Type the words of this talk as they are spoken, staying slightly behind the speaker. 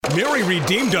Mary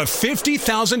redeemed a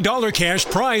 $50,000 cash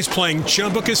prize playing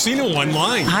Chumba Casino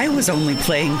online. I was only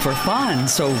playing for fun,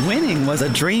 so winning was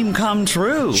a dream come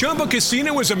true. Chumba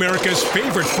Casino is America's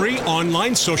favorite free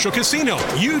online social casino.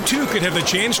 You, too, could have the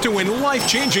chance to win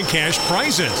life-changing cash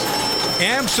prizes.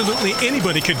 Absolutely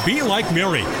anybody could be like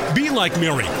Mary. Be like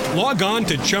Mary. Log on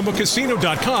to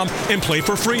ChumbaCasino.com and play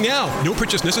for free now. No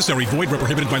purchase necessary. Void where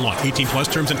prohibited by law. 18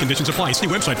 plus terms and conditions apply. See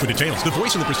website for details. The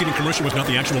voice in the preceding commercial was not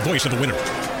the actual voice of the winner.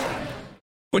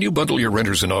 When you bundle your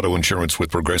renters and auto insurance with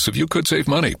Progressive, you could save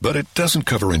money, but it doesn't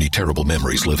cover any terrible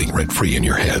memories living rent-free in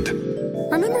your head.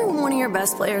 Remember when one of your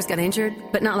best players got injured,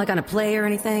 but not like on a play or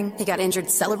anything? He got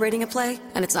injured celebrating a play,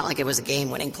 and it's not like it was a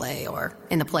game-winning play or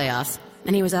in the playoffs.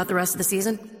 And he was out the rest of the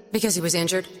season because he was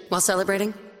injured while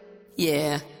celebrating?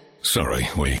 Yeah. Sorry,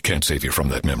 we can't save you from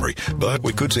that memory, but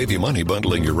we could save you money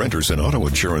bundling your renters and auto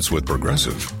insurance with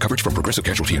Progressive. Coverage from Progressive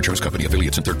Casualty Insurance Company,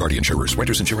 affiliates, and third-party insurers.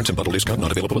 Renters insurance and bundle discount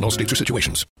not available in all states or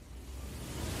situations.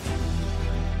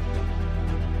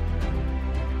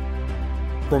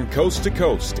 From coast to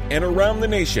coast and around the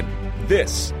nation,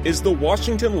 this is the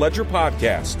Washington Ledger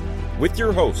Podcast with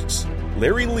your hosts,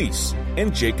 Larry Leese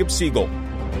and Jacob Siegel.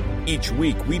 Each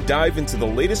week, we dive into the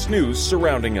latest news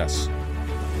surrounding us.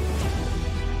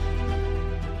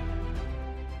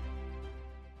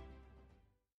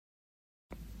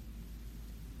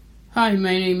 Hi,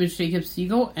 my name is Jacob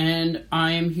Siegel, and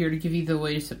I am here to give you the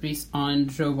latest updates on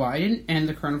Joe Biden and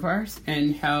the coronavirus,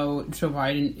 and how Joe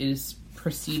Biden is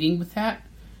proceeding with that,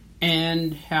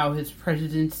 and how his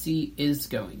presidency is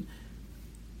going.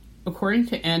 According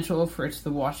to Angela Fritz, the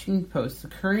Washington Post, the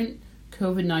current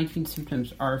COVID-19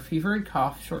 symptoms are fever and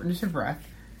cough, shortness of breath,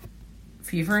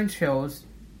 fever and chills,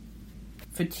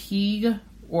 fatigue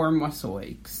or muscle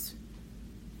aches,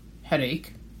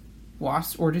 headache,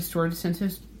 lost or distorted sense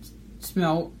of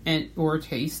smell and or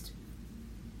taste,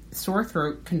 sore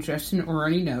throat, congestion or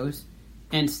runny nose,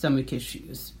 and stomach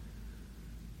issues.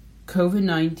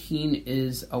 COVID-19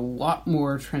 is a lot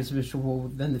more transmissible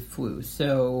than the flu,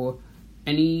 so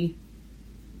any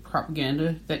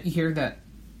propaganda that you hear that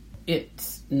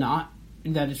it's not,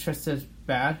 that it's just as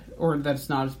bad, or that it's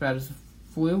not as bad as the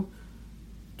flu,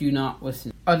 do not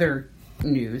listen. Other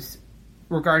news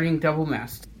regarding double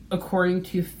masks. According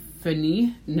to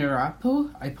Fani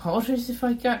Narapo, I apologize if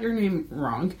I got your name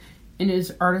wrong, in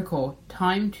his article,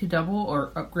 Time to Double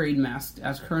or Upgrade Masks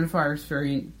as Coronavirus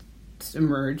Variants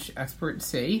Emerge, experts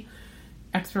say.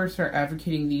 Experts are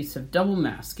advocating the use of double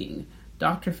masking.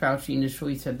 Dr. Fauci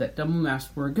initially said that double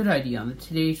masks were a good idea on the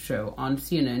Today Show on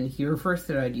CNN. He reversed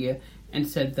that idea and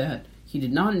said that he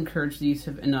did not encourage the use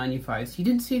of N95s. He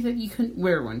didn't say that you couldn't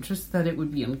wear one, just that it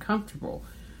would be uncomfortable.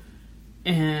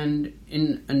 And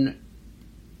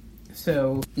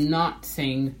so not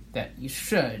saying that you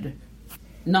should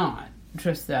not,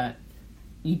 just that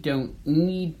you don't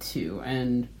need to.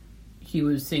 And he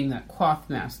was saying that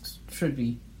cloth masks should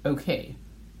be okay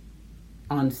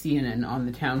on CNN on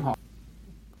the town hall.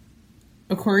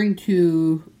 According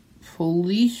to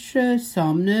Felicia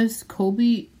Somnes,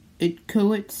 Colby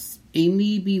Itkowitz,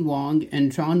 Amy B. Wong,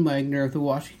 and John Wagner of the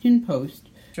Washington Post,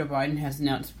 Joe Biden has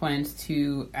announced plans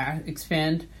to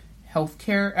expand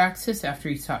healthcare access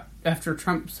after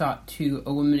Trump sought to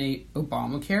eliminate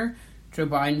Obamacare. Joe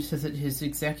Biden says that his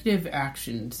executive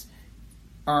actions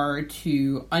are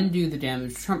to undo the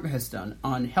damage Trump has done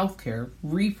on healthcare,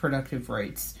 reproductive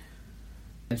rights,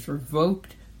 has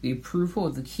revoked the approval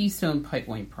of the Keystone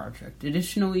Pipeline project.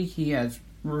 Additionally, he has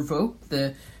revoked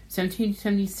the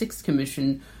 1776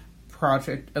 Commission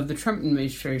project of the Trump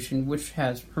administration, which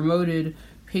has promoted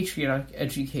patriotic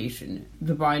education.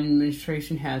 The Biden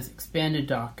administration has expanded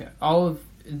DACA. All of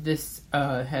this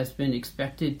has been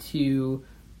expected to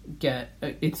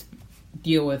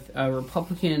deal with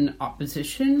Republican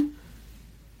opposition.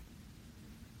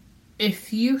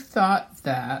 If you thought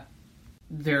that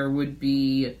there would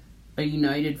be a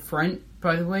united front,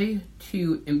 by the way,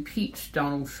 to impeach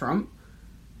Donald Trump,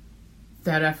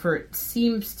 that effort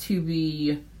seems to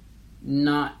be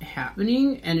not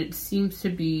happening, and it seems to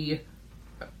be,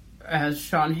 as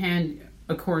Sean Hannity,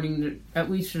 according to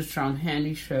at least the Sean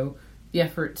Hannity show, the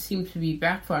effort seems to be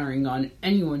backfiring on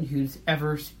anyone who's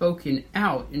ever spoken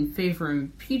out in favor of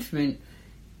impeachment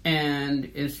and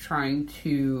is trying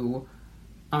to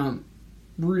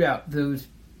root out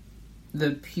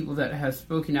the people that have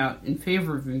spoken out in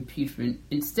favor of impeachment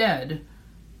instead,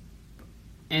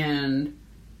 and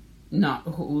not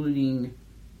holding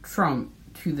Trump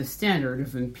to the standard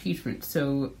of impeachment.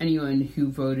 So anyone who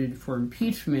voted for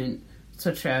impeachment,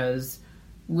 such as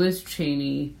Liz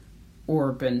Cheney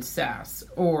or Ben Sasse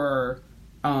or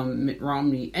Mitt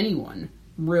Romney, anyone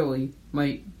really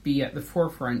might be at the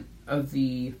forefront of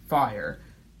the fire.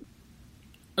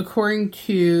 According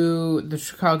to the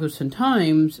Chicago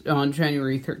Sun-Times, on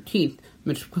January 13th,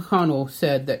 Mitch McConnell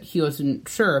said that he wasn't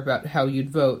sure about how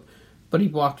you'd vote, but he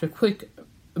blocked a quick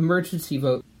emergency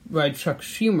vote by Chuck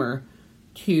Schumer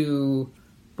to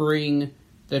bring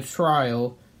the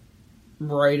trial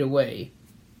right away.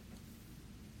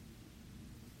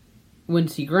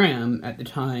 Lindsey Graham, at the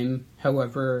time,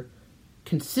 however,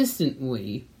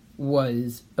 consistently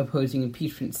was opposing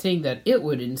impeachment, saying that it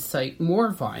would incite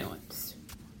more violence.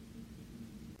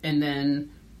 And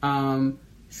then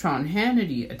Sean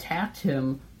Hannity attacked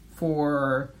him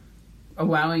for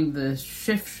allowing the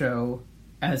Schiff show,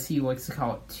 as he likes to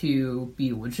call it, to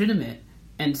be legitimate.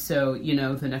 And so,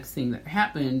 the next thing that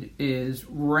happened is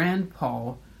Rand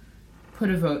Paul put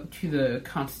a vote to the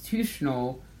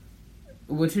constitutional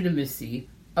legitimacy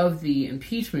of the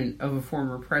impeachment of a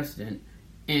former president,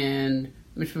 and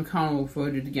Mitch McConnell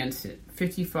voted against it.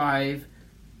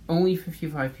 Only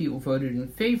 55 people voted in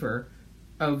favor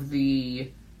of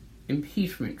the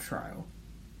impeachment trial.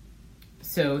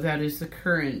 So that is the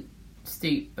current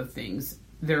state of things.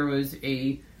 There was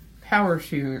a power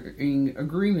sharing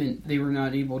agreement they were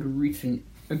not able to reach an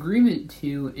agreement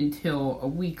to until a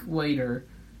week later,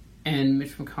 and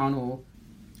Mitch McConnell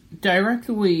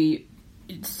directly,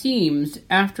 it seems,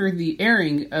 after the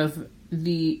airing of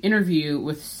the interview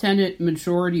with Senate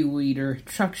Majority Leader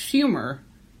Chuck Schumer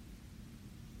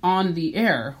on the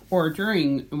air, or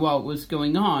while it was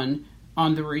going on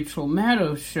the Rachel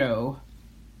Maddow show,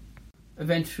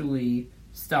 eventually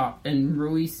stopped and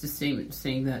released a statement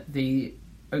saying that they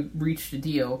reached a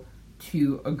deal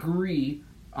to agree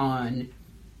on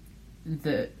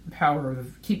the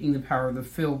keeping the power of the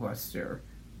filibuster.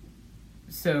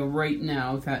 So right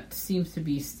now, that seems to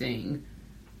be staying.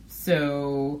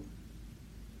 So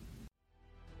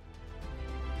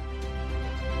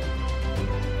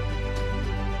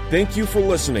thank you for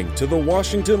listening to the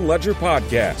Washington Ledger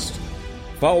Podcast.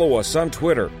 Follow us on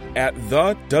Twitter at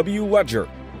The W Ledger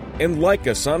and like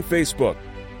us on Facebook.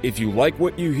 If you like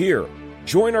what you hear,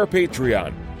 join our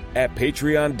Patreon at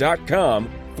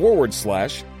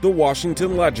patreon.com/The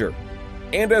Washington Ledger.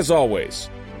 And as always,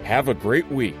 have a great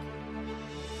week.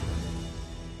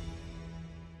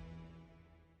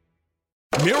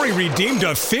 Mary redeemed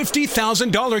a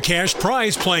 $50,000 cash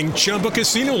prize playing Chumba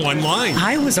Casino online.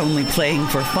 I was only playing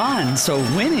for fun, so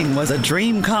winning was a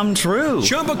dream come true.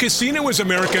 Chumba Casino is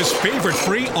America's favorite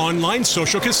free online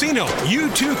social casino. You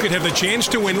too could have the chance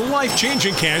to win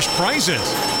life-changing cash prizes.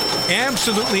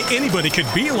 Absolutely anybody could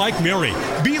be like Mary.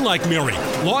 Be like Mary.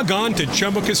 Log on to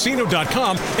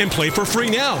ChumbaCasino.com and play for free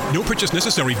now. No purchase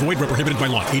necessary. Void where prohibited by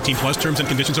law. 18+ terms and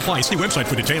conditions apply. See website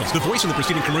for details. The voice in the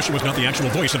preceding commercial was not the actual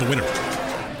voice of the winner.